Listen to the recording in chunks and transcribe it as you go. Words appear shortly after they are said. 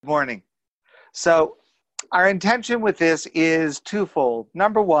Morning. So, our intention with this is twofold.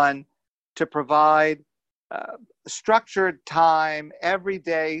 Number one, to provide structured time every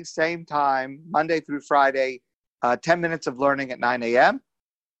day, same time, Monday through Friday, 10 minutes of learning at 9 a.m.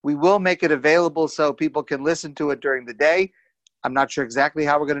 We will make it available so people can listen to it during the day. I'm not sure exactly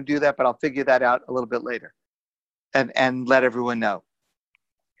how we're going to do that, but I'll figure that out a little bit later and let everyone know.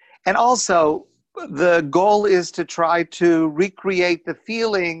 And also, the goal is to try to recreate the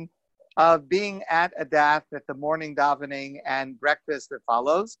feeling of being at a daf at the morning davening and breakfast that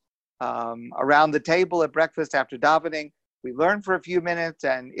follows. Around the table at breakfast after davening, we learn for a few minutes,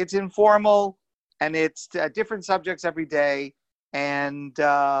 and it's informal, and it's different subjects every day, and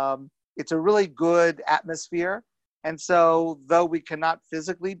it's a really good atmosphere. And so, though we cannot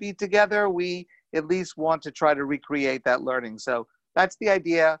physically be together, we at least want to try to recreate that learning. So that's the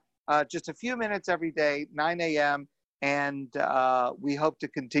idea. Just a few minutes every day, 9 a.m., and we hope to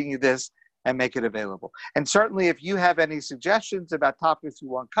continue this and make it available. And certainly, if you have any suggestions about topics you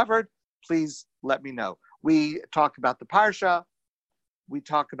want covered, please let me know. We talk about the Parsha, we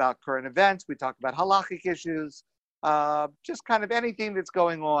talk about current events, we talk about halachic issues, just kind of anything that's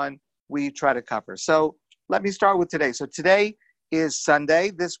going on, we try to cover. So let me start with today. So today is Sunday.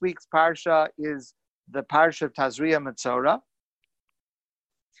 This week's Parsha is the Parsha of Tazria Metzora.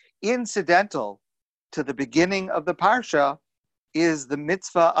 Incidental to the beginning of the Parsha is the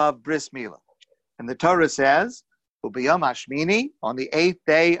mitzvah of Bris Milah. And the Torah says, Ubiyom Hashmini, on the 8th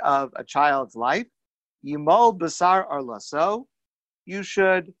day of a child's life, Yimol Basar Arlaso, you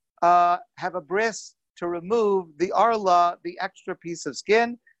should have a bris to remove the arla, the extra piece of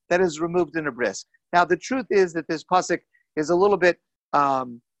skin that is removed in a bris. Now, the truth is that this pasuk is a little bit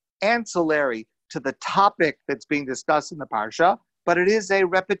ancillary to the topic that's being discussed in the Parsha, but it is a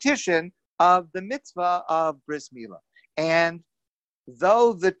repetition of the mitzvah of Bris Milah. And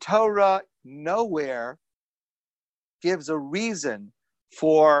though the Torah nowhere gives a reason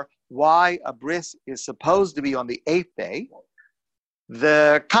for why a bris is supposed to be on the 8th day,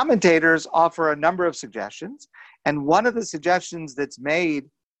 the commentators offer a number of suggestions. And one of the suggestions that's made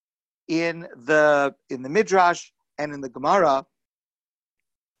in the Midrash and in the Gemara,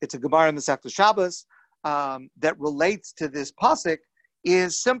 it's a Gemara in Masechta Shabbos, that relates to this pasuk,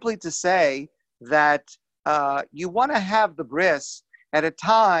 is simply to say that you want to have the bris at a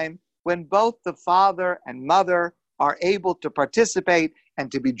time when both the father and mother are able to participate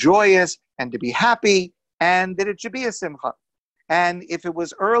and to be joyous and to be happy, and that it should be a simcha. And if it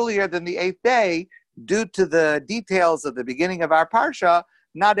was earlier than the 8th day, due to the details of the beginning of our parsha,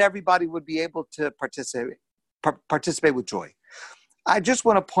 not everybody would be able to participate with joy. I just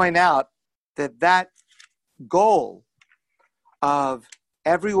want to point out that goal of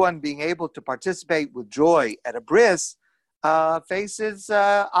everyone being able to participate with joy at a bris faces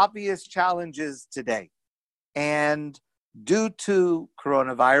obvious challenges today. And due to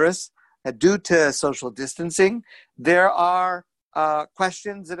coronavirus, due to social distancing, there are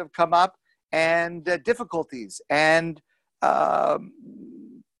questions that have come up and difficulties, and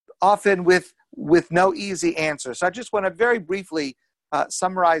often with no easy answer. So I just want to very briefly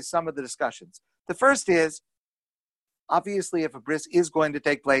summarize some of the discussions. The first is, obviously, if a bris is going to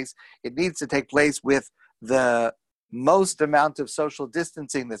take place, it needs to take place with the most amount of social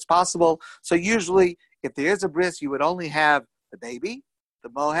distancing that's possible. So usually, if there is a bris, you would only have the baby, the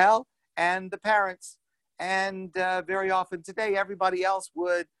mohel, and the parents. And very often today, everybody else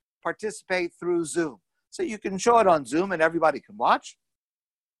would participate through Zoom. So you can show it on Zoom and everybody can watch.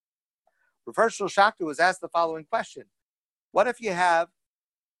 Rav Shakta was asked the following question. What if you have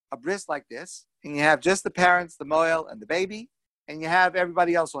a bris like this, and you have just the parents, the mohel, and the baby, and you have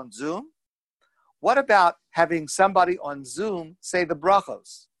everybody else on Zoom? What about having somebody on Zoom say the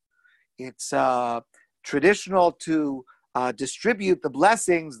brachos? It's traditional to distribute the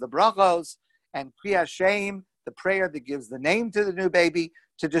blessings, the brachos, and kriyas shem, the prayer that gives the name to the new baby,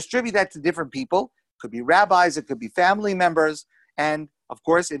 to distribute that to different people. It could be rabbis, it could be family members, and of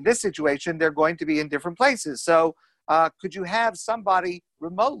course, in this situation, they're going to be in different places. So could you have somebody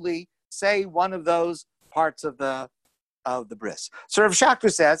remotely say one of those parts of the bris? So Rav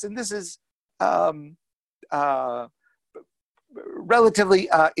Shakta says, and this is relatively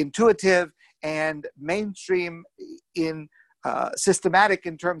intuitive and mainstream in systematic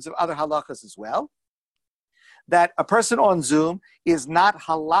in terms of other halachas as well, that a person on Zoom is not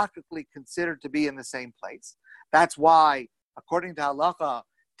halakhically considered to be in the same place. That's why, according to halacha,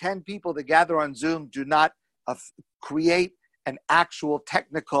 10 people that gather on Zoom do not create an actual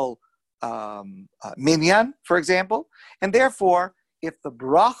technical minyan, for example. And therefore, if the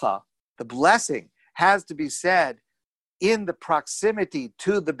bracha, the blessing, has to be said in the proximity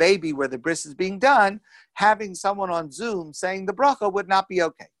to the baby where the bris is being done, having someone on Zoom saying the bracha would not be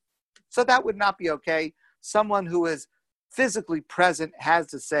okay. So that would not be okay. Someone who is physically present has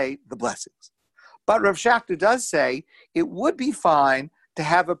to say the blessings. But Rav Shachta does say it would be fine to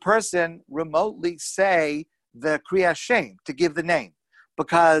have a person remotely say the Kriyas Shem, to give the name,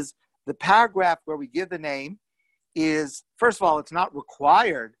 because the paragraph where we give the name is, first of all, it's not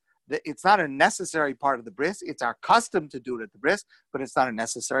required. It's not a necessary part of the bris. It's our custom to do it at the bris, but it's not a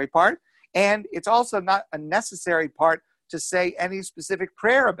necessary part. And it's also not a necessary part to say any specific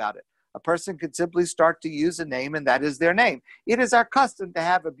prayer about it. A person could simply start to use a name, and that is their name. It is our custom to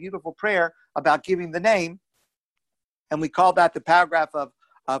have a beautiful prayer about giving the name, and we call that the paragraph of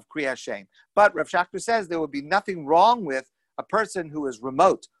Kriyas Shem. But Rav Shachta says there would be nothing wrong with a person who is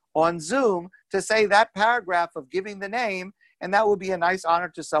remote on Zoom to say that paragraph of giving the name, and that would be a nice honor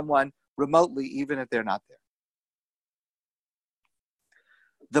to someone remotely, even if they're not there.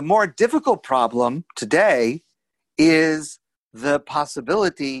 The more difficult problem today is the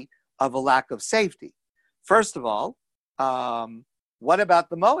possibility of a lack of safety. First of all, what about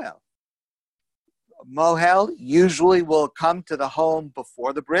the mohel? Mohel usually will come to the home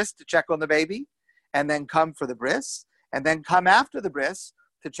before the bris to check on the baby, and then come for the bris, and then come after the bris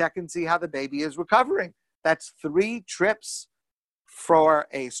to check and see how the baby is recovering. That's 3 trips for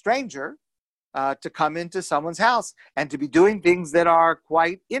a stranger to come into someone's house and to be doing things that are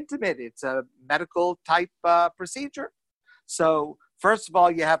quite intimate. It's a medical type procedure. So first of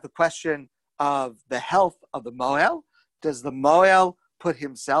all, you have the question of the health of the mohel. Does the mohel put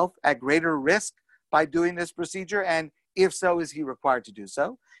himself at greater risk by doing this procedure? And if so, is he required to do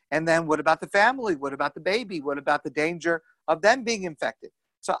so? And then what about the family? What about the baby? What about the danger of them being infected?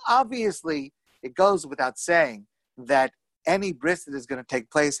 So obviously, it goes without saying that any bris that is going to take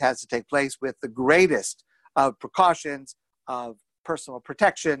place has to take place with the greatest of precautions, of personal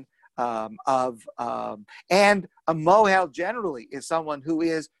protection, and a mohel generally is someone who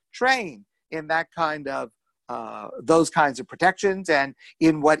is trained in that kind of those kinds of protections, and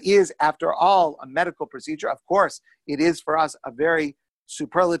in what is, after all, a medical procedure. Of course, it is for us a very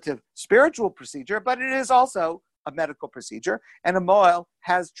superlative spiritual procedure, but it is also a medical procedure, and a mohel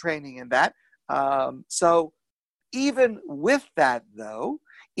has training in that. So even with that, though,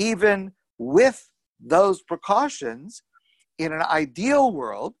 even with those precautions, in an ideal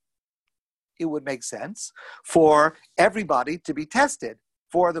world, it would make sense for everybody to be tested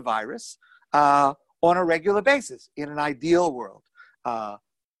for the virus on a regular basis, in an ideal world,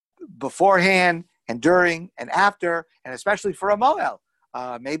 beforehand and during and after, and especially for a mohel,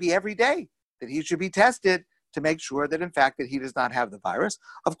 maybe every day, that he should be tested to make sure that, in fact, that he does not have the virus.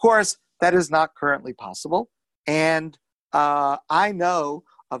 Of course, that is not currently possible. And I know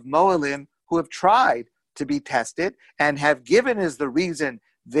of mohelim who have tried to be tested and have given as the reason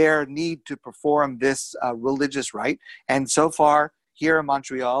their need to perform this religious rite. And so far, here in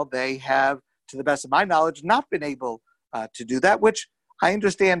Montreal, they have, to the best of my knowledge, not been able to do that, which I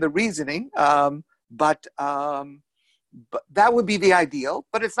understand the reasoning, but that would be the ideal,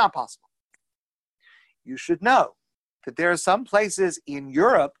 but it's not possible. You should know that there are some places in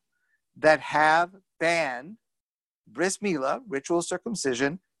Europe that have banned bris milah, ritual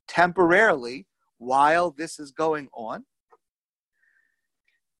circumcision, temporarily while this is going on.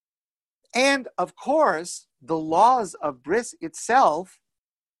 And of course, the laws of bris itself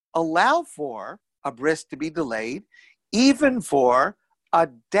allow for a bris to be delayed, even for a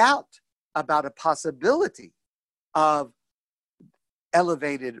doubt about a possibility of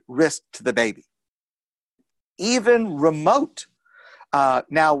elevated risk to the baby. Even remote.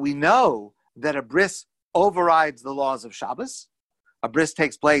 Now we know that a bris overrides the laws of Shabbos. A bris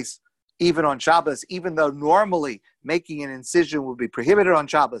takes place even on Shabbos, even though normally making an incision would be prohibited on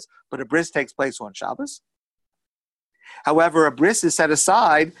Shabbos, but a bris takes place on Shabbos. However, a bris is set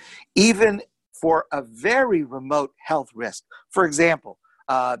aside even for a very remote health risk. For example,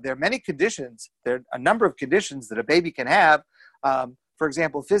 there are many conditions, there are a number of conditions that a baby can have. For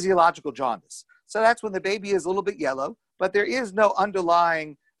example, physiological jaundice. So that's when the baby is a little bit yellow, but there is no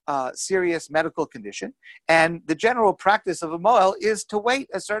underlying serious medical condition. And the general practice of a mohel is to wait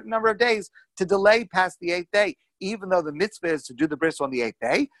a certain number of days to delay past the 8th day, even though the mitzvah is to do the bris on the 8th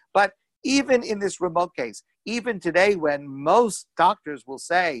day. But even in this remote case, even today when most doctors will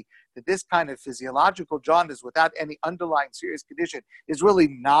say that this kind of physiological jaundice without any underlying serious condition is really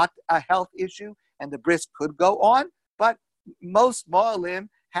not a health issue and the bris could go on, but most mohelim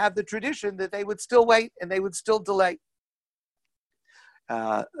have the tradition that they would still wait and they would still delay.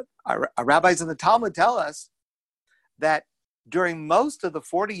 Our rabbis in the Talmud tell us that during most of the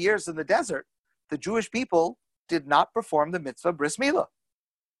 40 years in the desert, the Jewish people did not perform the mitzvah bris milah,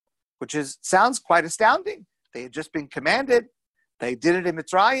 which sounds quite astounding. They had just been commanded. They did it in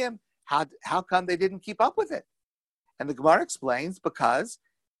Mitzrayim. How come they didn't keep up with it? And the Gemara explains because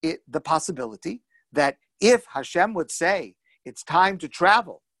the possibility that if Hashem would say it's time to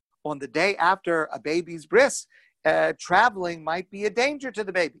travel on the day after a baby's bris, traveling might be a danger to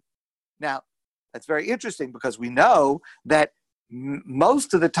the baby. Now, that's very interesting because we know that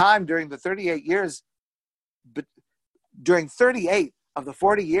most of the time during the 38 years, during 38 of the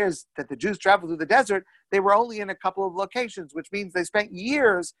 40 years that the Jews traveled through the desert, they were only in a couple of locations, which means they spent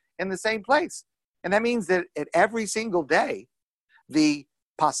years in the same place. And that means that at every single day, the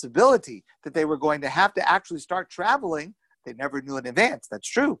possibility that they were going to have to actually start traveling, they never knew in advance, that's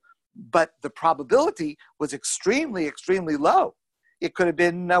true. But the probability was extremely, extremely low. It could have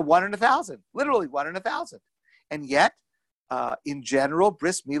been 1 in 1,000, literally 1 in 1,000. And yet, in general,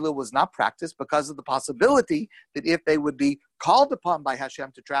 bris milah was not practiced because of the possibility that if they would be called upon by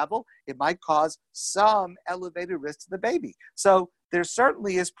Hashem to travel, it might cause some elevated risk to the baby. So there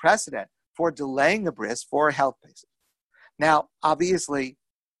certainly is precedent for delaying a bris for a health basis. Now, obviously,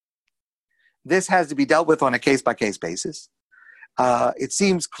 this has to be dealt with on a case-by-case basis. It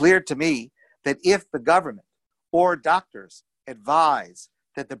seems clear to me that if the government or doctors advise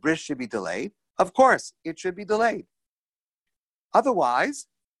that the bris should be delayed, of course, it should be delayed. Otherwise,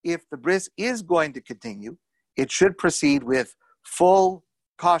 if the bris is going to continue, it should proceed with full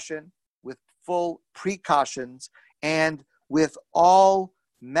caution, with full precautions, and with all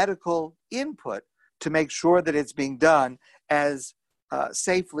medical input to make sure that it's being done as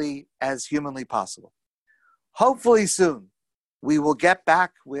safely as humanly possible. Hopefully soon, we will get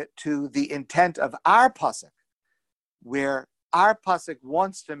back to the intent of our pasuk, where our pasuk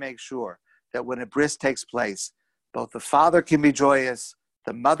wants to make sure that when a bris takes place, both the father can be joyous,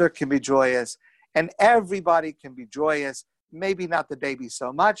 the mother can be joyous, and everybody can be joyous. Maybe not the baby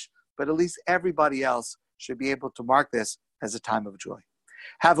so much, but at least everybody else should be able to mark this as a time of joy.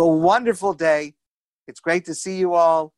 Have a wonderful day. It's great to see you all.